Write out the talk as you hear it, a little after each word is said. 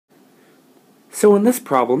So in this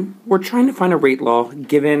problem, we're trying to find a rate law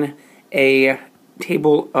given a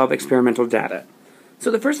table of experimental data. So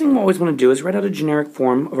the first thing we always want to do is write out a generic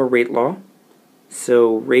form of a rate law.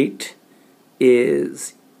 So rate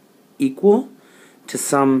is equal to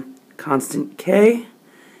some constant k,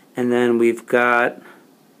 and then we've got,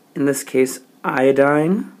 in this case,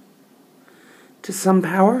 iodine to some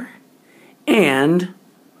power, and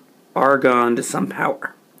argon to some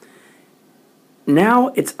power. Now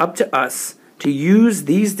it's up to us to use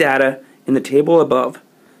these data in the table above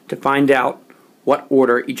to find out what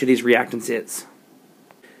order each of these reactants is.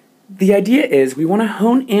 The idea is we want to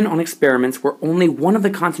hone in on experiments where only one of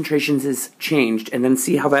the concentrations is changed and then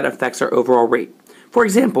see how that affects our overall rate. For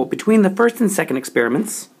example, between the first and second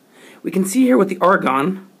experiments, we can see here with the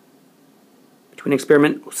argon, between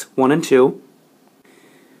experiments 1 and 2,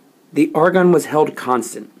 the argon was held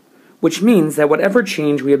constant, which means that whatever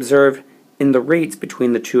change we observe in the rates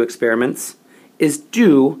between the two experiments is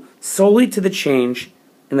due solely to the change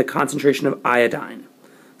in the concentration of iodine.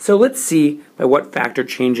 So let's see by what factor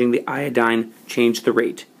changing the iodine changed the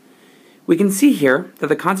rate. We can see here that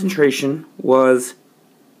the concentration was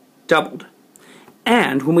doubled.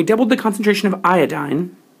 And when we doubled the concentration of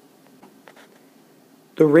iodine,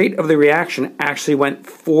 the rate of the reaction actually went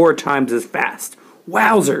 4 times as fast.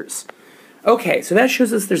 Wowzers! Okay, so that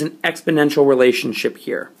shows us there's an exponential relationship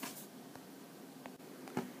here.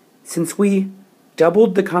 Since we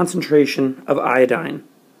doubled the concentration of iodine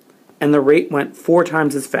and the rate went 4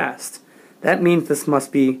 times as fast, that means this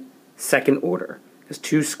must be second order, because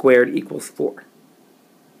 2 squared equals 4.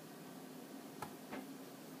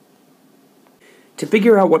 To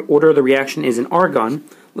figure out what order the reaction is in argon,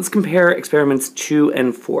 let's compare experiments 2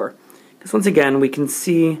 and 4. Because once again, we can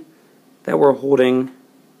see that we're holding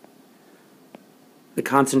the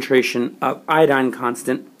concentration of iodine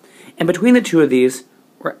constant, and between the two of these,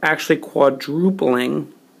 we're actually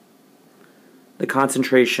quadrupling the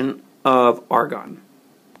concentration of argon.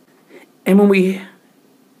 And when we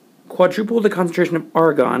quadruple the concentration of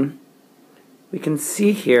argon, we can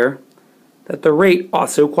see here that the rate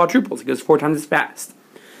also quadruples. It goes 4 times as fast.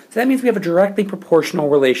 So that means we have a directly proportional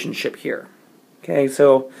relationship here. Okay,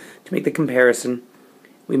 so to make the comparison,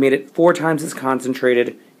 we made it 4 times as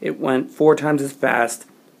concentrated. It went 4 times as fast.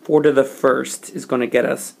 4 to the first is going to get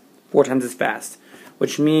us 4 times as fast,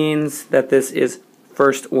 which means that this is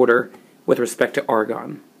first order with respect to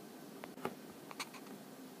argon.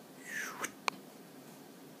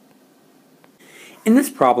 In this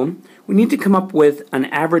problem, we need to come up with an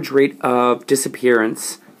average rate of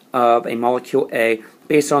disappearance of a molecule A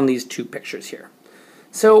based on these two pictures here.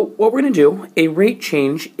 So what we're going to do, a rate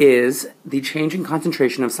change is the change in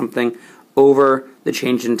concentration of something over the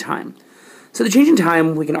change in time. So the change in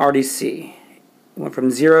time we can already see. It went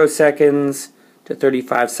from 0 seconds to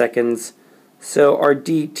 35 seconds. So our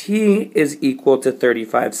dt is equal to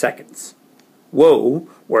 35 seconds. Whoa,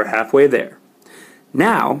 we're halfway there.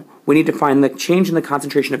 Now we need to find the change in the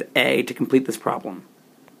concentration of A to complete this problem.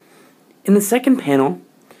 In the second panel,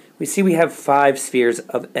 we see we have 5 spheres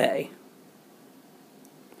of A.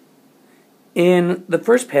 In the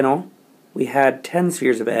first panel, we had 10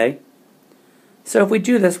 spheres of A. So if we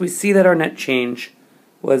do this, we see that our net change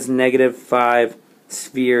was negative 5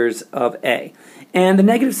 spheres of A. And the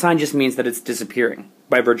negative sign just means that it's disappearing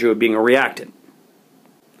by virtue of being a reactant.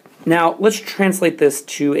 Now, let's translate this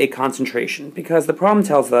to a concentration, because the problem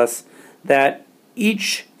tells us that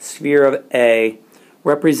each sphere of A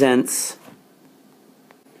represents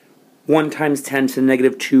 1 times 10 to the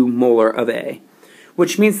negative 2 molar of A,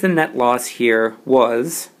 which means the net loss here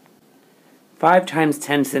was 5 times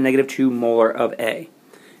 10 to the negative 2 molar of A.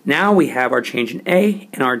 Now we have our change in A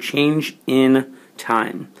and our change in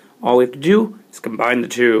time. All we have to do is combine the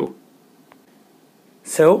two.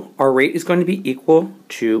 So our rate is going to be equal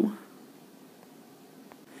to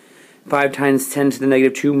 5 times 10 to the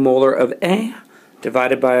negative 2 molar of A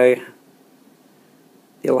divided by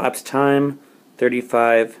the elapsed time,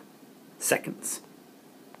 35 seconds.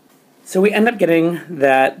 So we end up getting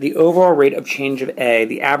that the overall rate of change of A,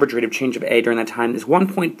 the average rate of change of A during that time, is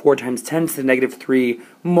 1.4 times 10 to the negative 3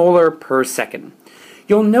 molar per second.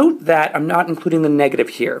 You'll note that I'm not including the negative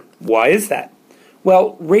here. Why is that?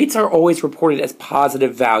 Well, rates are always reported as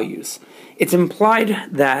positive values. It's implied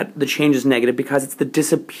that the change is negative because it's the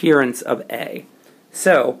disappearance of A.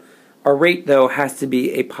 So, our rate, though, has to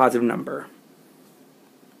be a positive number.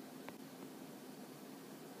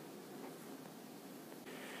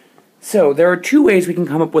 So, there are 2 ways we can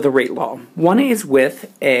come up with a rate law. One is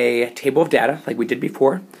with a table of data, like we did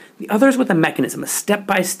before. The other is with a mechanism, a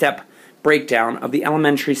step-by-step breakdown of the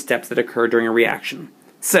elementary steps that occur during a reaction.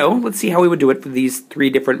 So let's see how we would do it for these three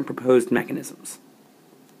different proposed mechanisms.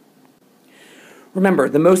 Remember,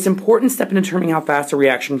 the most important step in determining how fast a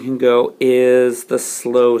reaction can go is the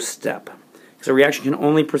slow step, because a reaction can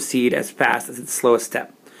only proceed as fast as its slowest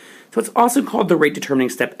step. So it's also called the rate determining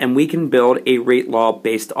step, and we can build a rate law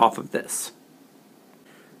based off of this.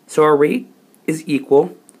 So our rate is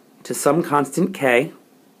equal to some constant K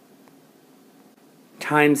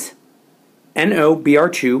times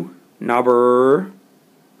NOBr2, Nobber,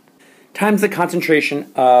 times the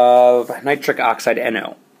concentration of nitric oxide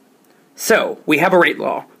NO. So, we have a rate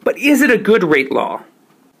law, but is it a good rate law?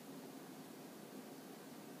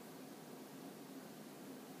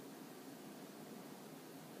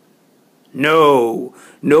 No,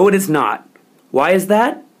 it is not. Why is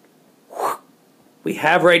that? We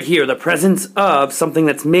have right here the presence of something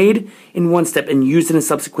that's made in one step and used in a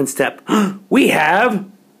subsequent step. We have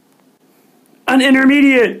an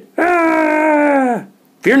intermediate. Ah!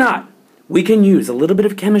 Fear not. We can use a little bit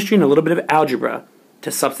of chemistry and a little bit of algebra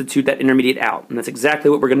to substitute that intermediate out, and that's exactly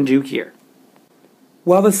what we're going to do here.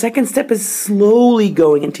 While the second step is slowly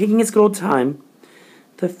going and taking its good old time,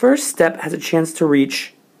 the first step has a chance to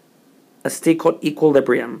reach a state called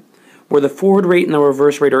equilibrium, where the forward rate and the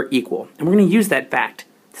reverse rate are equal, and we're going to use that fact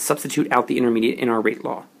to substitute out the intermediate in our rate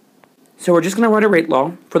law. So we're just going to write a rate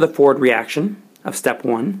law for the forward reaction of step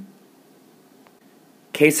 1.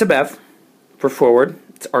 K sub F for forward,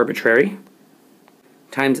 it's arbitrary,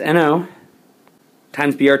 times NO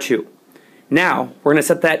times Br2. Now, we're going to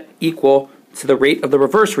set that equal to the rate of the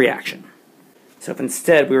reverse reaction. So if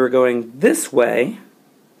instead we were going this way,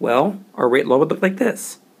 well, our rate law would look like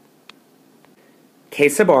this. K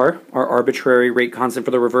sub R, our arbitrary rate constant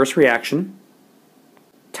for the reverse reaction,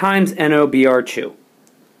 times NOBr2.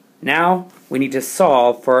 Now, we need to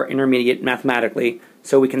solve for our intermediate mathematically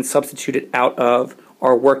so we can substitute it out of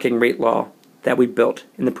our working rate law that we built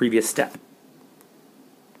in the previous step.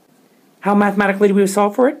 How mathematically do we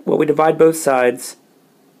solve for it? Well, we divide both sides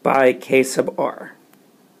by K sub R.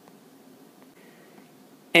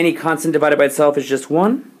 Any constant divided by itself is just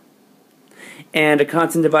 1. And a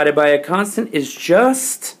constant divided by a constant is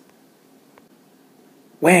just,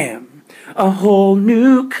 wham, a whole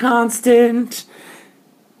new constant.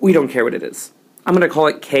 We don't care what it is. I'm going to call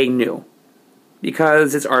it K nu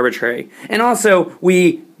because it's arbitrary. And also,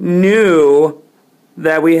 we knew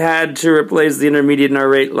that we had to replace the intermediate in our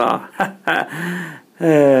rate law.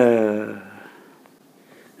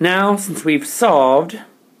 Now, since we've solved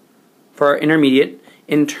for our intermediate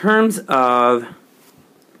in terms of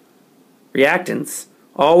reactants,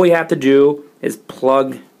 all we have to do is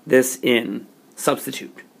plug this in,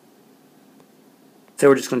 substitute. So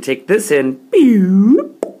we're just going to take this in,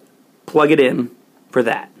 plug it in for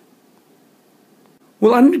that.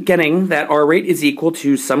 We'll end up getting that our rate is equal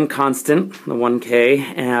to some constant, the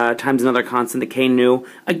 1K, times another constant, the K nu.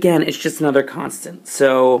 Again, it's just another constant.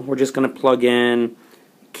 So we're just going to plug in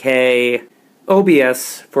K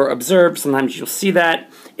OBS for observed. Sometimes you'll see that.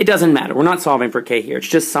 It doesn't matter. We're not solving for K here. It's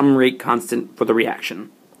just some rate constant for the reaction.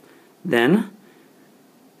 Then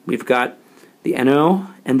we've got the NO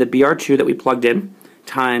and the Br2 that we plugged in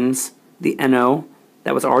times the NO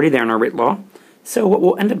that was already there in our rate law. So what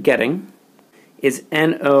we'll end up getting is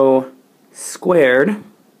NO squared.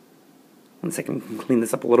 One second, I can clean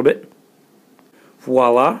this up a little bit.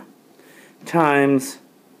 Voila. Times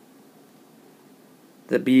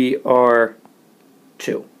the Br2.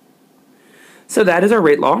 So that is our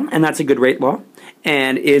rate law, and that's a good rate law.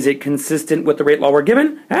 And is it consistent with the rate law we're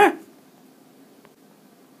given?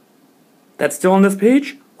 That's still on this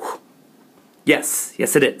page? Yes,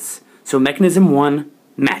 it is. So mechanism 1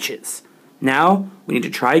 matches. Now, we need to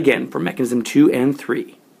try again for mechanism 2 and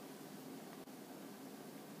 3.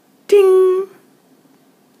 Ding!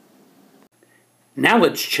 Now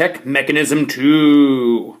let's check mechanism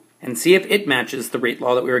 2 and see if it matches the rate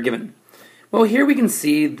law that we were given. Well, here we can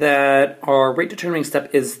see that our rate determining step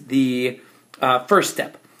is the first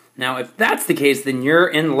step. Now, if that's the case, then you're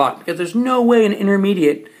in luck, because there's no way an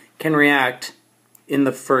intermediate can react in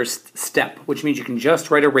the first step, which means you can just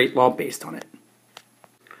write a rate law based on it.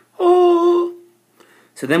 Oh!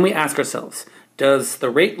 So then we ask ourselves, does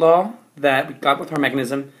the rate law that we got with our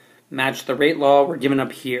mechanism match the rate law we're given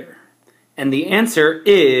up here? And the answer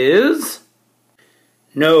is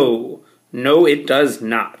no. No, it does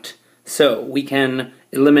not. So we can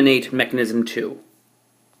eliminate mechanism 2.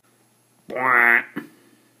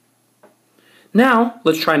 Now,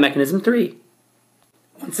 let's try mechanism 3.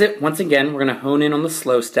 Once again, we're going to hone in on the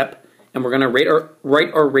slow step, and we're going to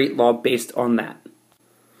write our rate law based on that.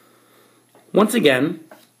 Once again,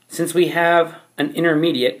 since we have an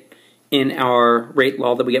intermediate in our rate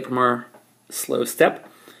law that we get from our slow step,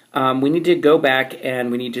 we need to go back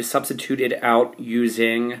and we need to substitute it out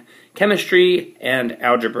using chemistry and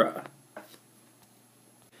algebra.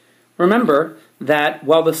 Remember that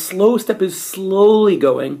while the slow step is slowly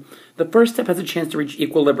going, the first step has a chance to reach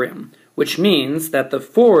equilibrium, which means that the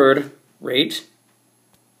forward rate,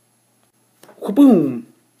 boom,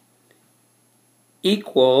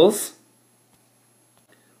 equals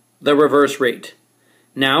the reverse rate.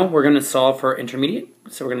 Now we're going to solve for intermediate,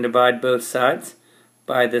 so we're going to divide both sides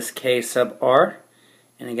by this k sub r,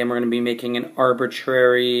 and again we're going to be making an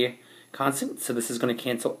arbitrary constant, so this is going to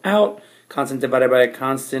cancel out. Constant divided by a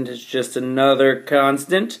constant is just another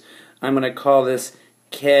constant. I'm going to call this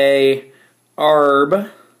k arb.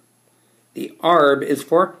 The arb is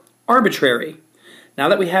for arbitrary. Now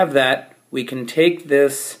that we have that, we can take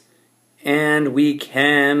this and we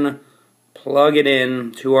can plug it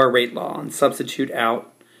in to our rate law and substitute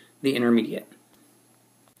out the intermediate.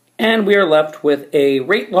 And we are left with a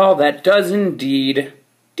rate law that does indeed,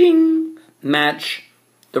 ding, match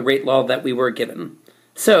the rate law that we were given.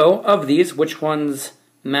 So, of these, which ones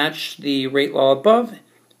match the rate law above?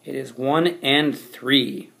 It is 1 and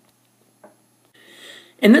 3.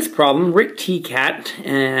 In this problem, Rick T. Cat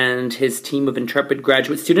and his team of intrepid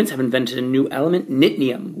graduate students have invented a new element,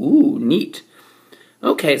 nitnium. Ooh, neat.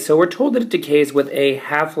 Okay, so we're told that it decays with a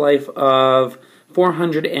half-life of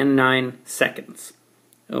 409 seconds.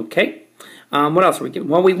 Okay, what else are we given?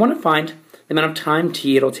 Well, we want to find the amount of time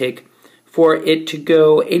t it'll take for it to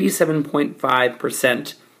go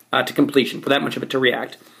 87.5% to completion, for that much of it to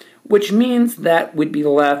react, which means that we'd be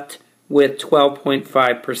left with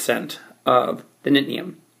 12.5% of the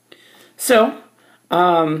nitnium. So,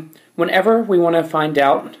 whenever we want to find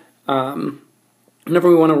out, whenever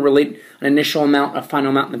we want to relate an initial amount, a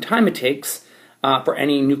final amount, and the time it takes for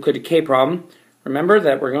any nuclear decay problem, remember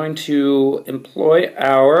that we're going to employ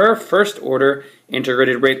our first order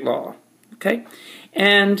integrated rate law. Okay?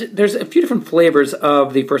 And there's a few different flavors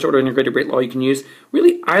of the first order integrated rate law you can use.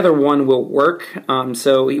 Really, either one will work.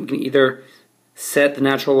 So you can either set the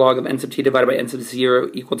natural log of n sub t divided by n sub 0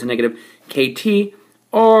 equal to negative kt,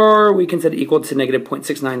 or we can set it equal to negative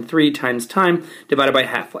 0.693 times time divided by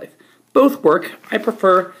half-life. Both work. I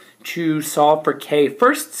prefer to solve for k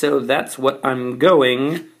first, so that's what I'm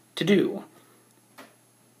going to do.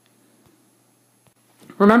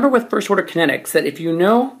 Remember with first order kinetics that if you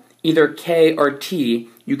know either k or t,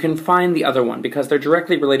 you can find the other one because they're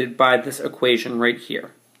directly related by this equation right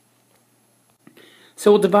here.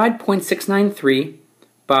 So we'll divide 0.693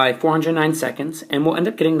 by 409 seconds, and we'll end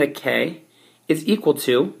up getting that k is equal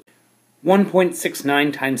to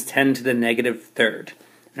 1.69 times 10 to the negative third.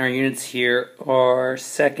 And our units here are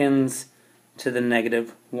seconds to the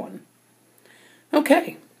negative 1.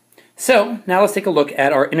 Okay, so now let's take a look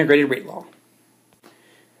at our integrated rate law.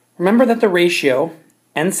 Remember that the ratio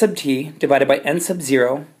n sub t divided by n sub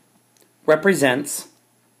 0 represents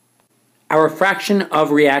our fraction of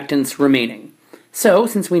reactants remaining. So,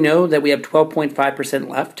 since we know that we have 12.5%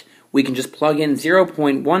 left, we can just plug in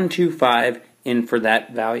 0.125 in for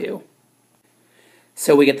that value.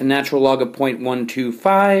 So we get the natural log of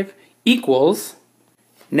 0.125 equals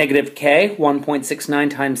negative k, 1.69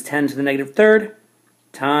 times 10 to the negative third,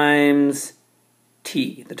 times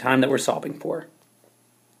t, the time that we're solving for.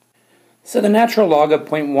 So the natural log of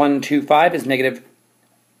 0.125 is negative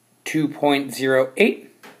 2.08.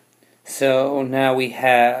 So now we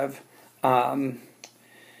have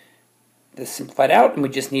this simplified out, and we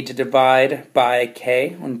just need to divide by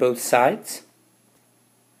k on both sides.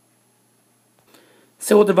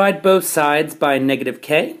 So we'll divide both sides by negative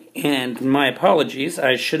k, and my apologies,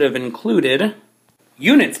 I should have included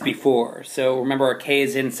units before. So remember our k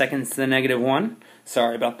is in seconds to the negative 1.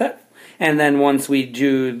 Sorry about that. And then once we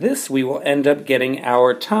do this, we will end up getting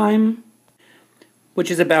our time, which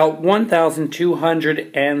is about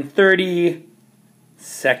 1,230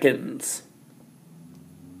 seconds.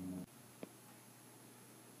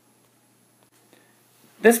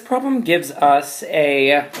 This problem gives us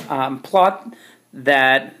a plot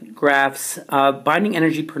that graphs binding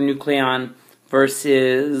energy per nucleon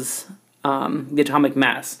versus the atomic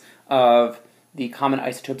mass of the common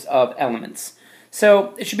isotopes of elements.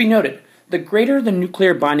 So it should be noted, the greater the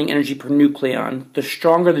nuclear binding energy per nucleon, the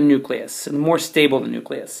stronger the nucleus, and the more stable the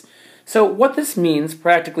nucleus. So what this means,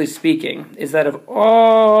 practically speaking, is that of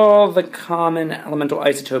all the common elemental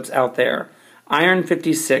isotopes out there,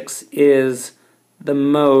 iron-56 is the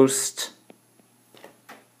most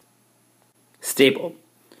stable.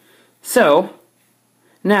 So,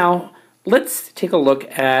 now, let's take a look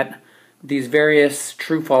at these various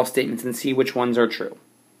true-false statements and see which ones are true.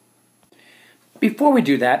 Before we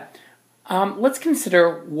do that, let's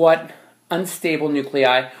consider what unstable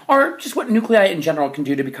nuclei are just what nuclei in general can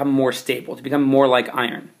do to become more stable, to become more like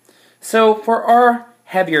iron. So for our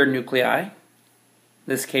heavier nuclei, in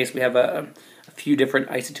this case we have a few different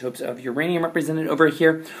isotopes of uranium represented over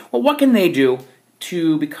here. Well, what can they do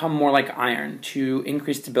to become more like iron, to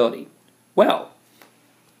increase stability? Well,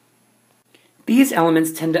 these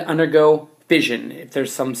elements tend to undergo fission if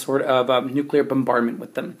there's some sort of nuclear bombardment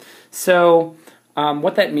with them. So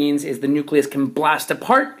what that means is the nucleus can blast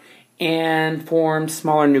apart and form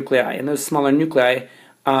smaller nuclei. And those smaller nuclei,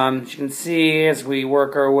 as you can see, as we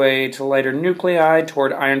work our way to lighter nuclei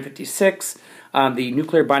toward iron-56, the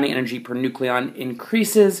nuclear binding energy per nucleon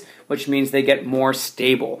increases, which means they get more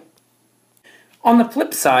stable. On the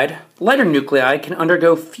flip side, lighter nuclei can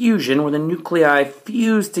undergo fusion, where the nuclei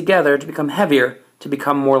fuse together to become heavier, to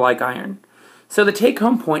become more like iron. So the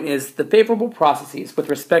take-home point is the favorable processes with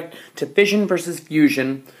respect to fission versus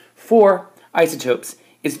fusion for isotopes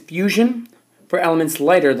is fusion for elements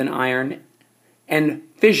lighter than iron and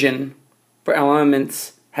fission for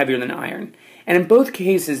elements heavier than iron. And in both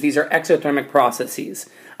cases, these are exothermic processes.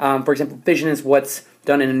 For example, fission is what's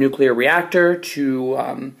done in a nuclear reactor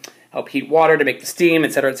to help heat water, to make the steam,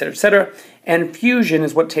 etc., etc., etc. And fusion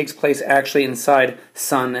is what takes place actually inside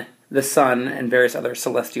the sun, and various other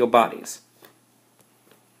celestial bodies.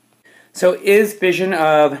 So is fission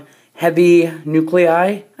of heavy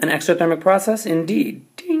nuclei an exothermic process? Indeed.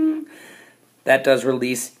 Ding! That does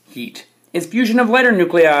release heat. Is fusion of lighter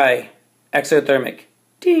nuclei exothermic?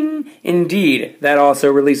 Ding! Indeed, that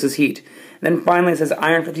also releases heat. Then finally it says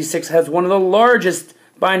iron-56 has one of the largest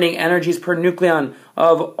binding energies per nucleon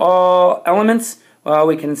of all elements. Well,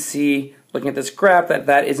 we can see, looking at this graph, that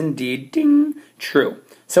that is indeed, ding, true.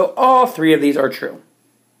 So all three of these are true.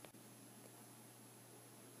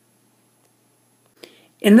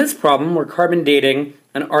 In this problem, we're carbon dating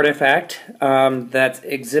an artifact that's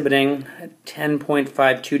exhibiting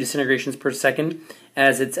 10.52 disintegrations per second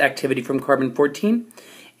as its activity from carbon-14.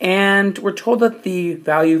 And we're told that the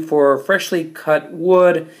value for freshly cut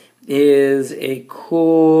wood is a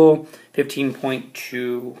cool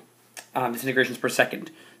 15.2 disintegrations per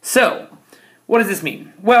second. So, what does this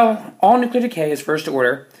mean? Well, all nuclear decay is first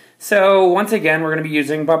order. So, once again, we're going to be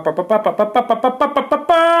using our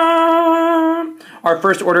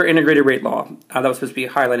first order integrated rate law. That was supposed to be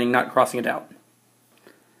highlighting, not crossing it out.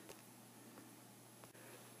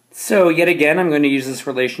 So, yet again, I'm going to use this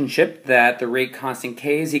relationship that the rate constant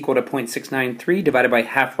K is equal to 0.693 divided by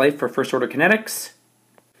half-life for first order kinetics.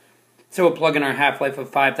 So we'll plug in our half-life of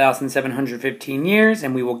 5,715 years,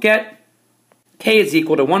 and we will get K is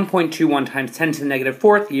equal to 1.21 times 10 to the negative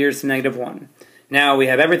fourth years to negative 1. Now we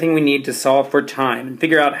have everything we need to solve for time and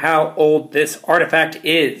figure out how old this artifact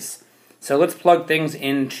is. So let's plug things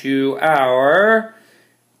into our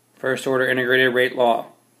first order integrated rate law.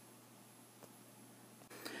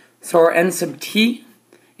 So our N sub T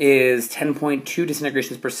is 10.2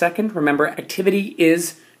 disintegrations per second. Remember, activity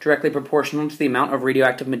is directly proportional to the amount of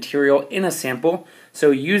radioactive material in a sample.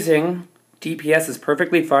 So using DPS is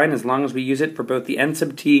perfectly fine as long as we use it for both the N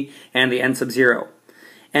sub T and the N sub 0.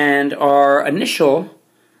 And our initial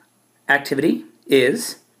activity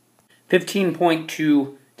is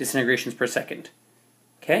 15.2 disintegrations per second.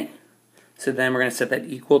 Okay? So then we're going to set that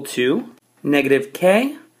equal to negative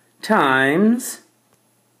K times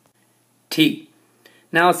T.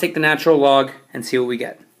 Now let's take the natural log and see what we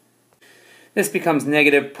get. This becomes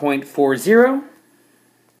negative 0.40.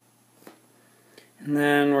 And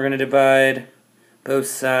then we're going to divide both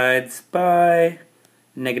sides by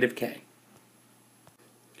negative K.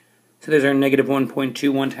 So there's our negative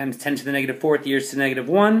 1.21 times 10 to the negative fourth years to negative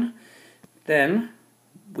 1. Then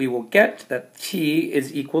we will get that T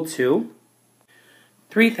is equal to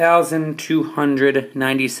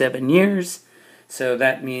 3,297 years. So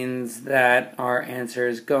that means that our answer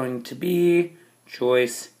is going to be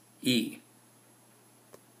choice E.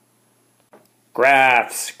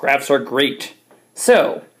 Graphs. Graphs are great.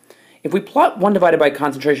 So, if we plot 1 divided by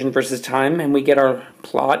concentration versus time, and we get our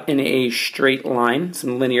plot in a straight line,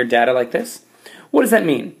 some linear data like this, what does that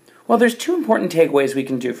mean? Well, there's two important takeaways we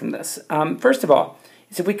can do from this. First of all,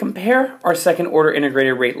 is if we compare our second order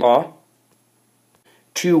integrated rate law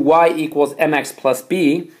to y equals mx plus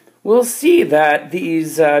b, we'll see that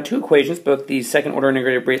these two equations, both the second order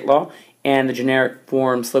integrated rate law and the generic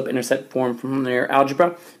form, slope-intercept form from linear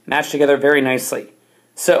algebra, match together very nicely.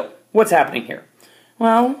 So, what's happening here?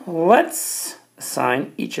 Well, let's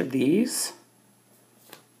assign each of these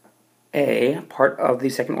a part of the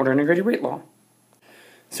second order integrated rate law.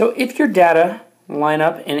 So if your data line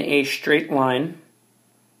up in a straight line,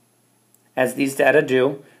 as these data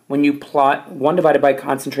do, when you plot 1 divided by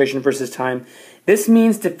concentration versus time, This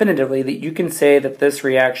means definitively that you can say that this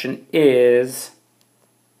reaction is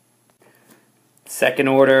second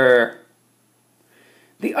order.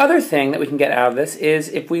 The other thing that we can get out of this is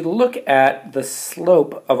if we look at the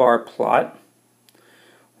slope of our plot,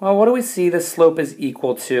 well, what do we see the slope is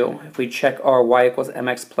equal to if we check our y equals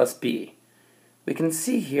mx plus b? We can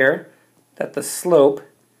see here that the slope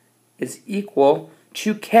is equal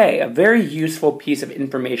to k, a very useful piece of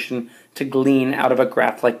information to glean out of a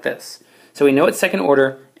graph like this. So we know it's second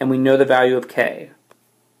order, and we know the value of k.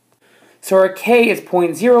 So our k is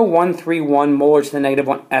 0.0131 molar to the negative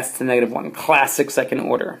 1 s to the negative 1, classic second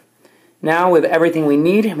order. Now with everything we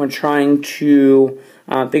need, we're trying to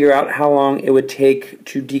figure out how long it would take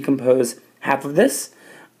to decompose half of this.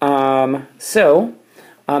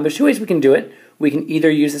 There's two ways we can do it. We can either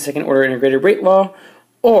use the second order integrated rate law,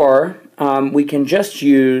 or we can just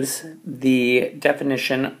use the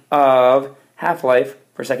definition of half-life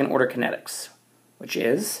for second order kinetics, which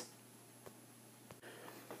is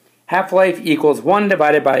half-life equals 1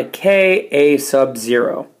 divided by k a sub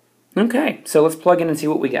 0. Okay, so let's plug in and see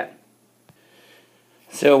what we get.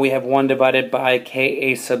 So we have 1 divided by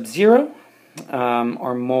ka sub 0.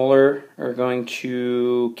 Our molar are going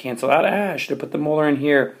to cancel out. I should have put the molar in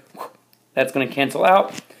here. That's going to cancel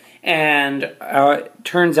out. And it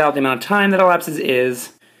turns out the amount of time that elapses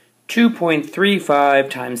is 2.35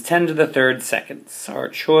 times 10 to the third seconds. Our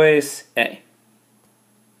choice A.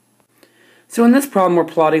 So in this problem, we're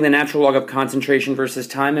plotting the natural log of concentration versus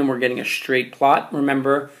time, and we're getting a straight plot.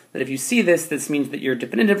 Remember that if you see this, this means that you're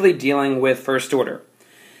definitively dealing with first order.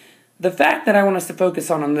 The fact that I want us to focus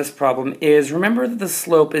on this problem is, remember that the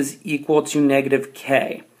slope is equal to negative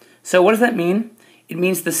k. So what does that mean? It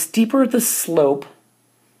means the steeper the slope,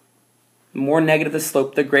 the more negative the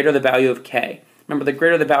slope, the greater the value of k. Remember, the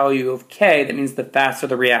greater the value of k, that means the faster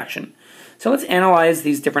the reaction. So let's analyze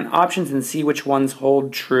these different options and see which ones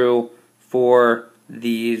hold true for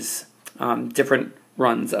these different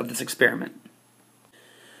runs of this experiment.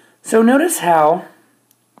 So notice how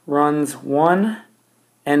runs 1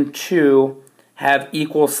 and 2 have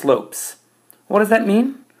equal slopes. What does that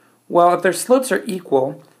mean? Well, if their slopes are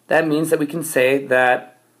equal, that means that we can say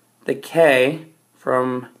that the k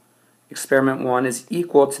from experiment 1 is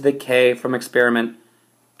equal to the k from experiment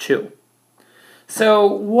 2. So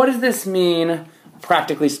what does this mean,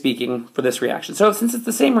 practically speaking, for this reaction? So since it's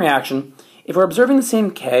the same reaction, if we're observing the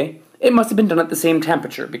same k, it must have been done at the same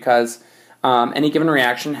temperature, because any given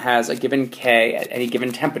reaction has a given k at any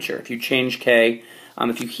given temperature. If you change k,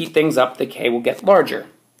 if you heat things up, the k will get larger.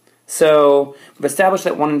 So we've established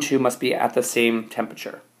that 1 and 2 must be at the same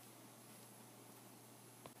temperature.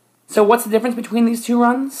 So what's the difference between these two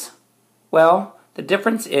runs? Well, the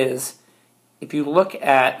difference is, if you look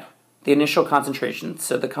at the initial concentrations,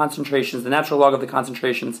 so the concentrations, the natural log of the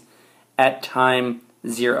concentrations at time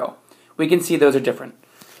 0, we can see those are different.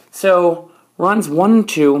 So runs 1 and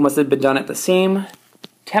 2 must have been done at the same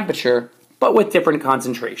temperature, but with different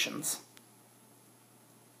concentrations.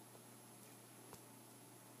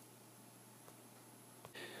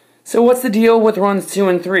 So what's the deal with runs 2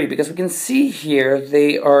 and 3? Because we can see here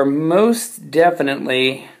they are most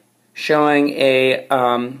definitely showing a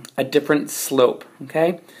different slope,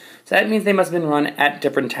 okay? So that means they must have been run at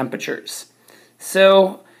different temperatures.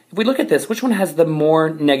 So if we look at this, which one has the more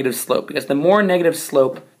negative slope? Because the more negative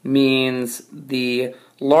slope means the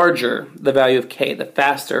larger the value of k, the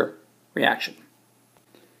faster reaction.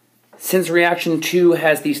 Since reaction 2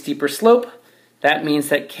 has the steeper slope, that means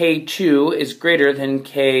that K2 is greater than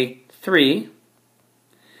K3,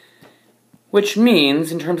 which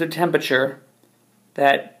means, in terms of temperature,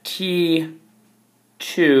 that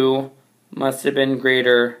T2 must have been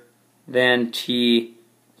greater than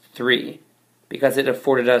T3, because it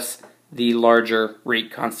afforded us the larger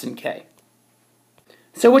rate constant K.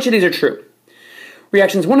 So which of these are true?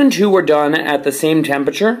 Reactions 1 and 2 were done at the same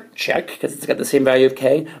temperature, check, because it's got the same value of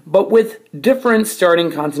K, but with different starting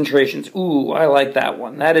concentrations. Ooh, I like that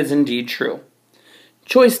one. That is indeed true.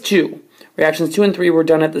 Choice 2. Reactions 2 and 3 were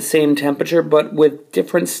done at the same temperature, but with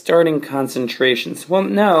different starting concentrations. Well,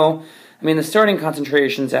 no. I mean, the starting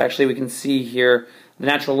concentrations, actually, we can see here, the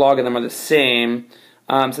natural log of them are the same.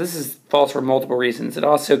 So this is false for multiple reasons. It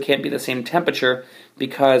also can't be the same temperature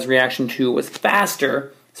because reaction 2 was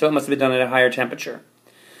faster, so it must have been done at a higher temperature.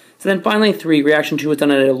 So then finally 3, reaction 2 was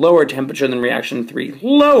done at a lower temperature than reaction 3.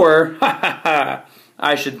 Lower? Ha ha ha!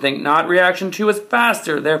 I should think not. Reaction 2 was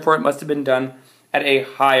faster, therefore it must have been done at a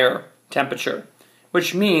higher temperature,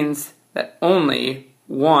 which means that only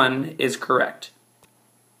 1 is correct.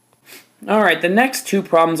 Alright, the next two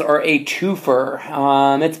problems are a twofer.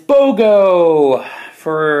 It's BOGO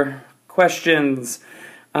for questions.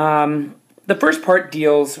 the first part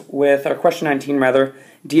deals with, or question 19 rather,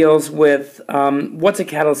 deals with what's a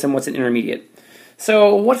catalyst and what's an intermediate.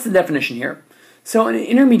 So what's the definition here? So an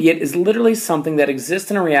intermediate is literally something that exists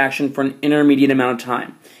in a reaction for an intermediate amount of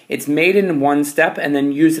time. It's made in one step and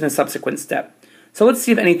then used in a subsequent step. So let's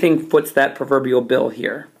see if anything foots that proverbial bill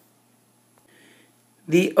here.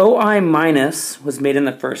 The OI minus was made in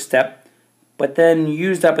the first step, but then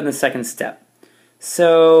used up in the second step.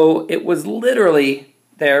 So it was literally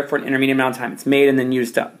there for an intermediate amount of time. It's made and then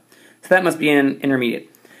used up. So that must be an intermediate.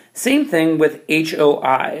 Same thing with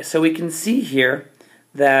HOI. So we can see here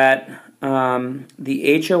that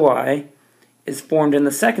the HOI is formed in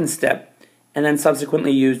the second step and then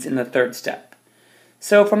subsequently used in the third step.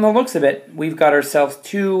 So from the looks of it, we've got ourselves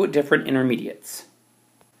two different intermediates.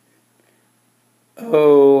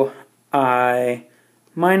 OI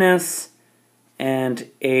minus and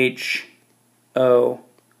HOI.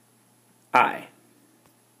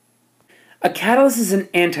 A catalyst is an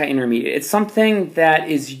anti-intermediate. It's something that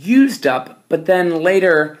is used up, but then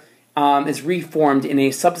later is reformed in a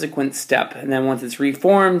subsequent step. And then once it's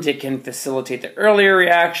reformed, it can facilitate the earlier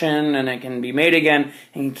reaction, and it can be made again,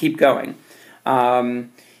 and can keep going.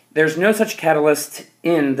 There's no such catalyst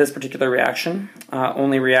in this particular reaction,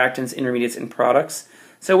 only reactants, intermediates, and products.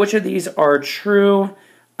 So which of these are true?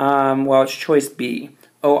 Well, it's choice B.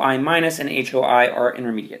 OI minus and HOI are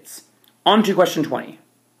intermediates. On to question 20.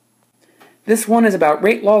 This one is about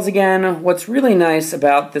rate laws again. What's really nice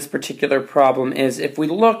about this particular problem is if we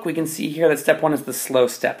look, we can see here that step 1 is the slow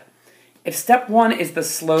step. If step 1 is the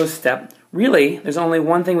slow step, really, there's only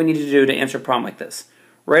one thing we need to do to answer a problem like this.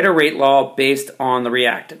 Write a rate law based on the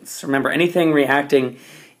reactants. Remember, anything reacting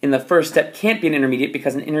in the first step can't be an intermediate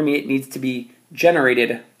because an intermediate needs to be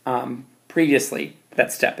generated previously to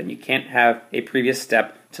that step, and you can't have a previous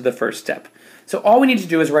step to the first step. So all we need to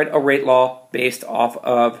do is write a rate law based off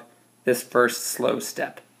of this first slow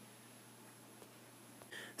step.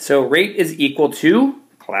 So rate is equal to,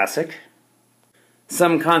 classic,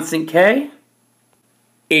 some constant K,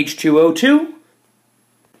 H2O2,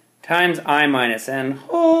 times I minus N.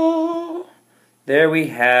 Oh, there we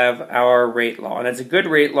have our rate law. And it's a good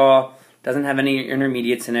rate law, doesn't have any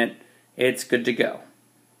intermediates in it. It's good to go.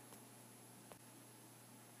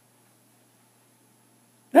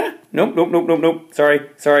 Nope. Sorry.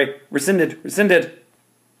 Rescinded.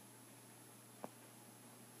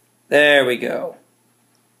 There we go.